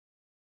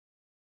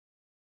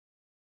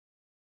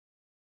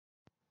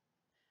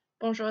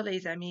Bonjour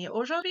les amis.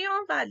 Aujourd'hui,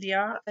 on va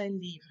lire un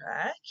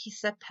livre qui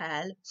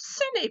s'appelle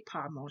Ce n'est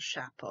pas mon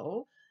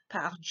chapeau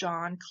par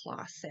John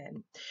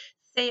Clausen.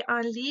 C'est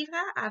un livre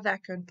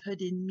avec un peu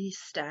de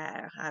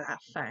mystère à la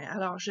fin.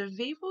 Alors, je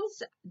vais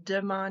vous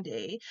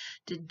demander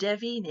de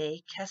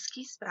deviner qu'est-ce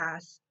qui se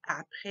passe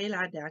après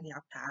la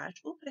dernière page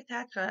ou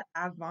peut-être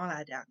avant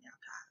la dernière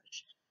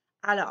page.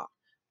 Alors,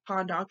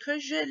 pendant que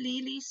je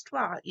lis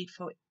l'histoire, il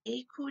faut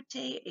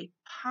écouter et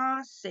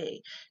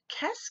penser.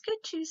 Qu'est-ce que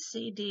tu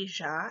sais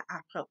déjà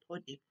à propos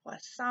des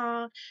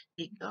poissons,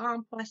 des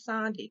grands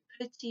poissons, des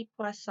petits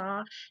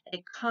poissons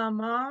et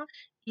comment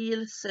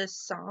ils se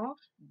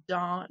sentent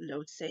dans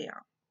l'océan?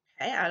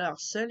 Ok,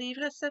 alors, ce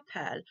livre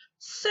s'appelle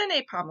Ce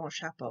n'est pas mon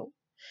chapeau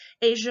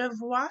et je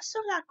vois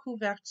sur la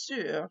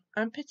couverture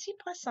un petit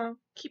poisson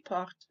qui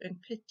porte un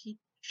petit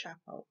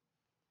chapeau.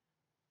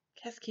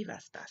 Qu'est-ce qui va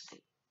se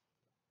passer?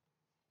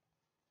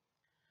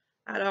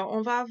 Alors,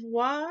 on va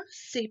voir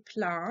ces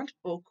plantes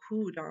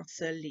beaucoup dans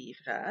ce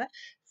livre.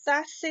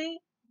 Ça, c'est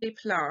des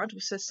plantes ou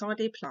ce sont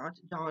des plantes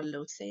dans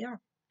l'océan.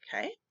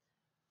 OK?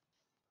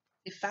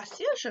 C'est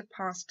facile, je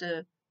pense,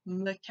 de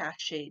me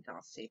cacher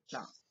dans ces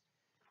plantes.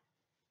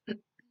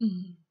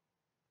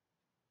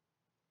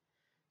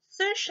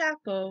 Ce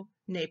chapeau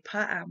n'est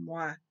pas à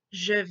moi.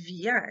 Je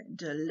viens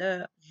de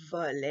le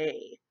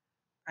voler.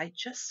 I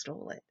just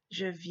stole it.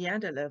 Je viens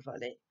de le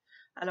voler.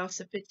 Alors,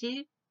 ce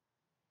petit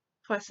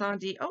poisson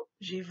dit, oh,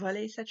 j'ai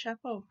volé ce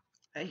chapeau.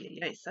 Aïe,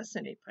 aïe, aïe, ça, ce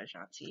n'est pas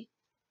gentil.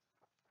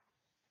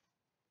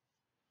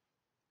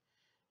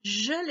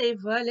 Je l'ai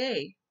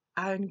volé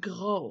à un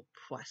gros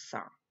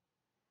poisson.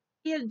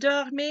 Il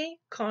dormait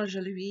quand je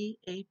lui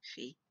ai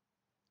pris.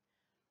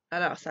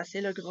 Alors, ça,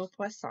 c'est le gros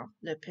poisson.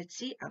 Le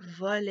petit a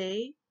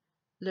volé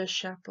le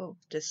chapeau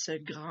de ce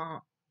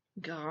grand,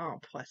 grand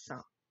poisson.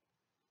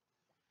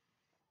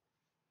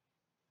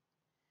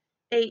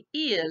 Et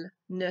il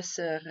ne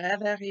se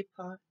réveillerait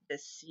pas de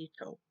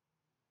sitôt.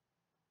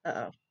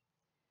 Oh,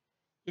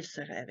 il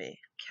se réveille.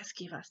 Qu'est-ce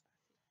qui va se passer?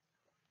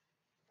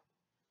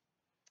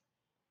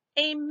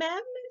 Et même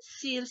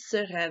s'il se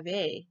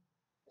réveille,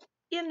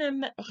 il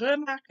ne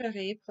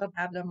remarquerait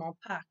probablement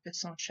pas que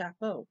son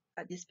chapeau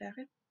a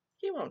disparu.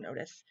 He won't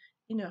notice.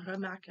 Il ne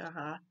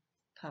remarquera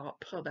pas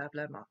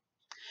probablement.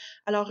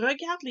 Alors,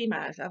 regarde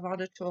l'image avant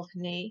de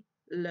tourner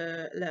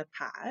le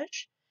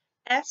page.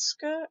 Est-ce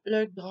que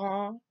le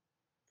grand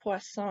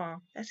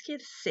poisson, est-ce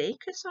qu'il sait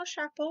que son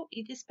chapeau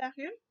est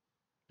disparu?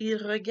 Il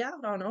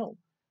regarde en haut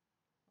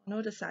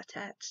de sa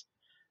tête.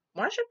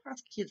 Moi, je pense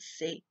qu'il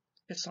sait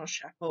que son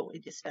chapeau est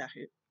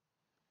disparu.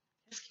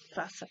 Qu'est-ce qu'il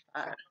va se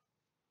faire?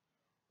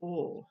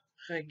 Oh,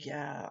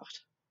 regarde.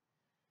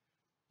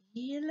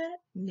 Il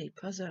n'est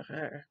pas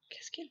heureux.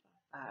 Qu'est-ce qu'il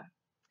va faire?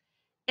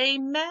 Et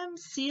même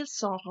s'il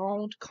s'en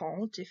rend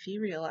compte, if he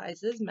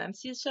realizes, même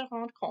s'il se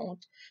rend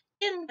compte,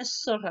 il ne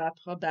saura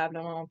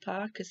probablement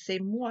pas que c'est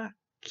moi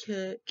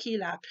qui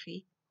l'a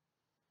pris.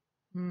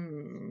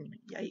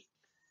 Yikes.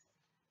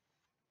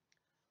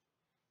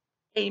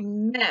 Et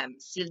même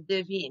s'il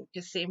devine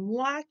que c'est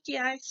moi qui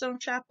ai son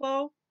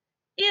chapeau,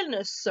 il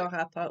ne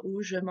saura pas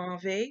où je m'en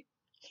vais.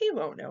 He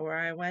won't know where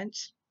I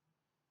went.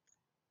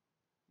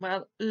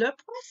 Well, le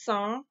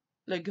poisson,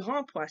 le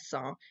grand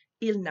poisson,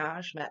 il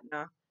nage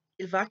maintenant.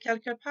 Il va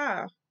quelque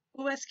part.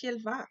 Où est-ce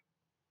qu'il va?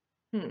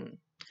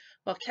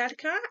 Bon,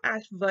 quelqu'un a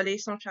volé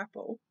son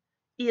chapeau.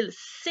 Il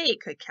sait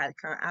que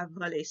quelqu'un a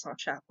volé son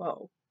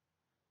chapeau.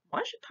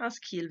 Moi, je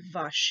pense qu'il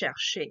va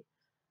chercher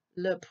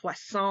le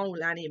poisson ou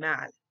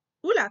l'animal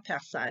ou la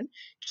personne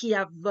qui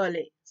a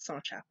volé son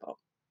chapeau.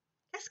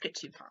 Qu'est-ce que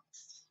tu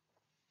penses?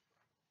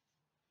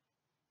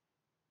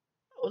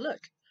 Oh,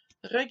 look,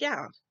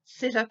 regarde,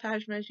 c'est la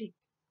page magique.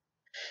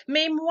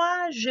 Mais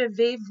moi, je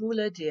vais vous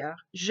le dire,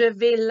 je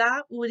vais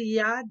là où il y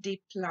a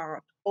des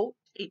plantes hautes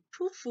et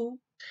touffues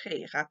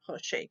très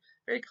rapprochées,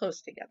 very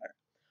close together.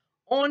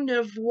 On ne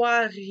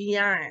voit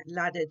rien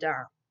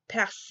là-dedans.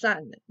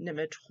 Personne ne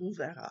me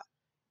trouvera.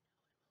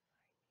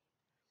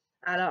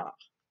 Alors,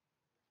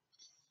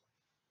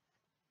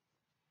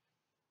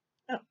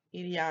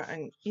 il y a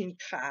une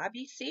crabe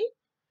ici.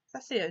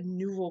 Ça, c'est un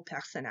nouveau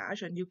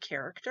personnage, un new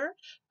character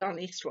dans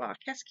l'histoire.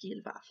 Qu'est-ce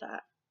qu'il va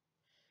faire?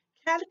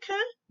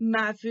 Quelqu'un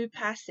m'a vu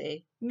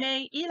passer,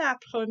 mais il a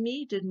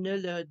promis de ne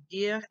le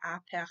dire à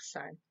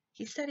personne.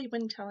 He said he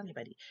wouldn't tell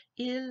anybody.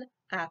 Il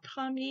a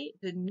promis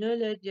de ne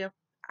le dire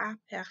à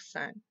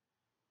personne.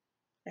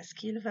 Est-ce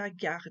qu'il va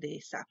garder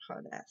sa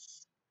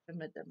promesse? Je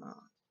me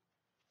demande.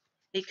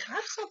 Les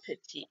crabes sont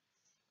petits.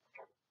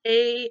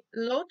 Et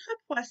l'autre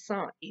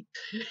poisson est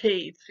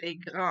très, très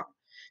grand.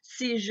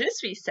 Si je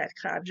suis cette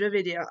crabe, je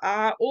vais dire,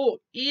 ah,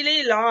 oh, il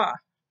est là.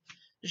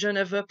 Je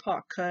ne veux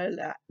pas que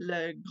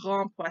le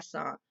grand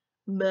poisson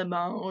me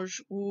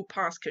mange ou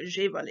pense que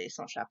j'ai volé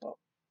son chapeau.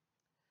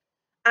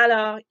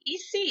 Alors,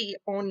 ici,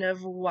 on ne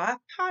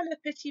voit pas le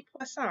petit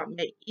poisson,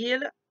 mais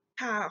il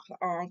parle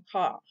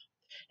encore.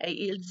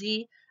 Et il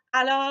dit,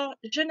 alors,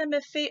 je ne me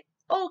fais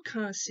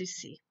aucun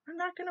souci. I'm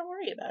not going to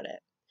worry about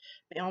it.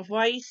 Mais on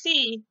voit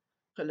ici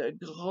que le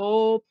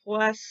gros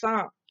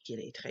poisson,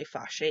 qu'il est très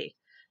fâché,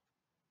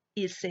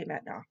 il sait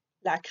maintenant.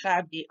 La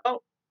crabe dit,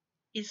 oh,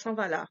 il s'en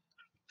va là.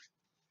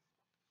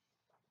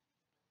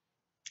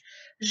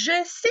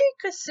 Je sais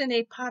que ce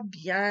n'est pas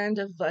bien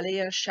de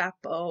voler un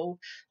chapeau.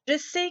 Je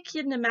sais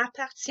qu'il ne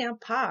m'appartient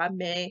pas,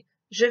 mais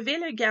je vais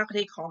le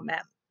garder quand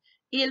même.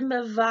 Il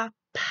me va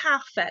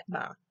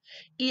parfaitement.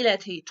 Il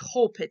était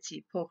trop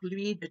petit pour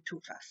lui de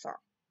toute façon.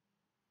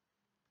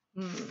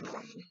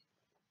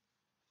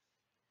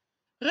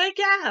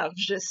 Regarde,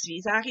 je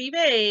suis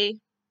arrivée.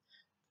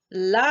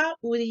 Là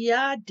où il y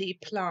a des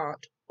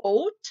plantes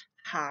hautes,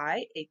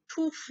 high, et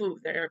touffu,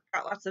 there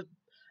are lots of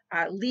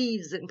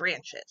leaves and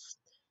branches.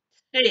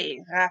 Très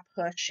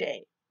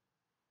rapprochées.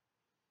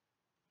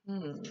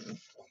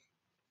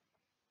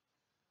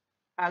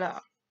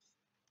 Alors,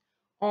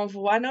 on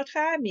voit notre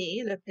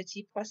ami, le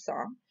petit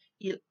poisson.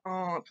 Il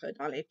entre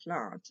dans les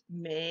plantes,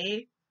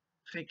 mais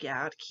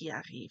regarde qui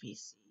arrive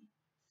ici.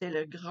 C'est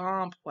le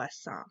grand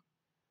poisson.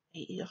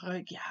 Et il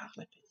regarde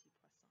le petit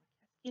poisson.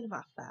 Qu'est-ce qu'il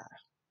va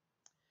faire?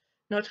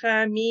 Notre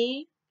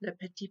ami, le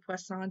petit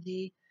poisson,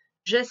 dit,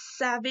 je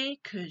savais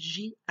que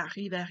j'y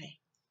arriverais.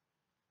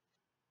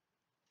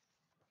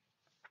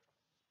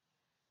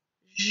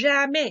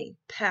 Jamais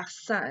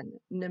personne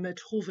ne me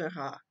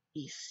trouvera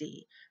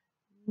ici.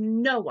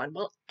 No one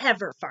will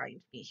ever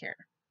find me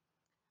here.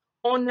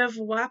 On ne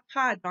voit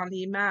pas dans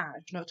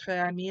l'image notre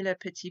ami le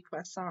petit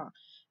poisson,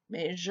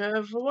 mais je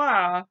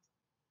vois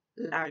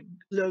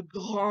le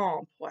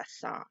grand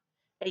poisson.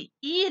 Et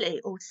il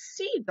est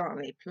aussi dans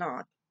les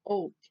plantes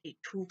hautes et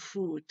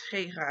touffues,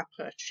 très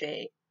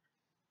rapprochées.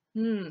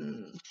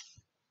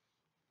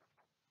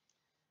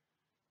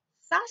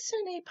 Ça, ce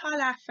n'est pas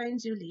la fin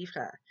du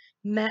livre.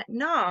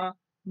 Maintenant,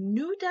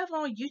 nous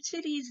devons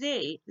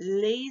utiliser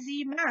les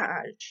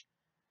images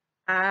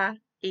à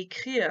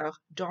écrire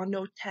dans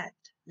nos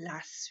têtes la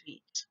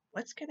suite.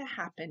 What's going to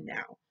happen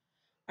now?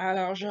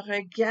 Alors, je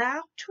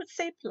regarde toutes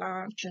ces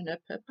plantes. Je ne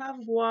peux pas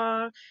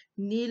voir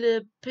ni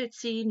le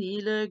petit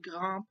ni le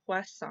grand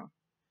poisson.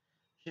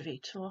 Je vais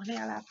tourner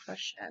à la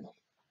prochaine.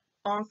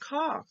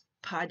 Encore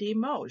pas des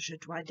mots, je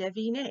dois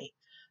deviner.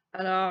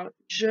 Alors,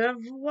 je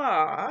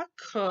vois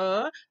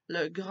que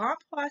le grand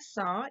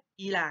poisson,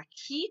 il a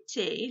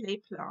quitté les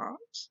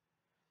plantes.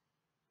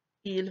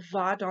 Il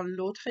va dans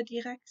l'autre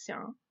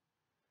direction.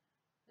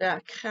 Le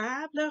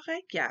crabe le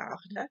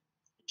regarde.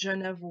 Je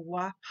ne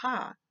vois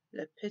pas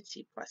le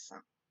petit poisson.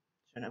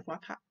 Je ne vois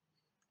pas.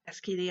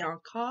 Est-ce qu'il est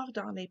encore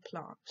dans les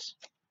plantes?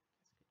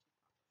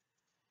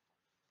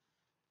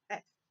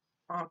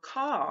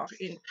 Encore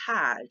une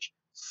page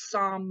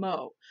sans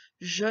mots.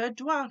 Je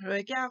dois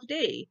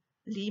regarder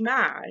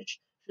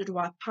l'image. Je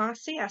dois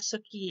penser à ce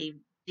qui est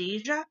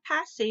déjà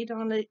passé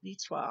dans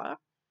l'histoire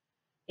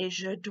et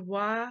je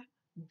dois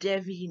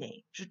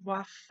deviner. Je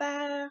dois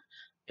faire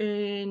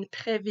une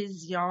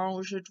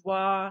prévision. Je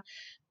dois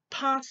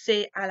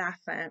penser à la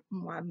fin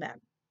moi-même.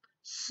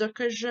 Ce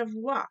que je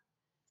vois,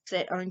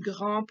 c'est un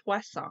grand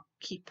poisson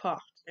qui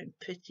porte un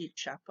petit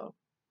chapeau.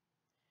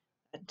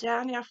 La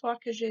dernière fois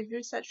que j'ai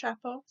vu ce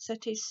chapeau,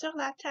 c'était sur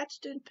la tête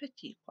d'un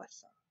petit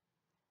poisson.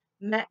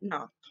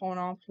 Maintenant, ton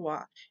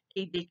emploi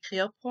est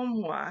d'écrire pour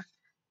moi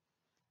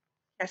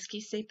qu'est-ce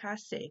qui s'est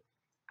passé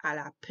à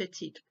la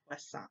petite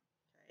poisson.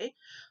 Okay?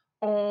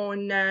 On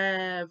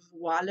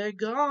voit le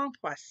grand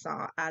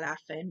poisson à la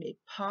fin, mais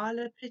pas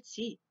le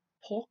petit.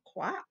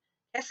 Pourquoi?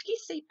 Qu'est-ce qui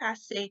s'est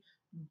passé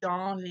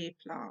dans les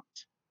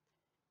plantes?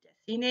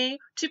 Dessiner,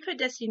 tu peux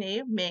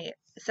dessiner, mais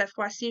cette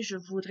fois-ci, je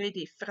voudrais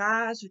des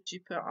phrases où tu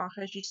peux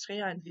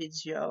enregistrer une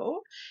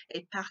vidéo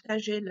et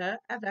partager-le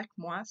avec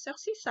moi sur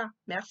ça.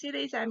 Merci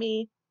les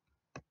amis.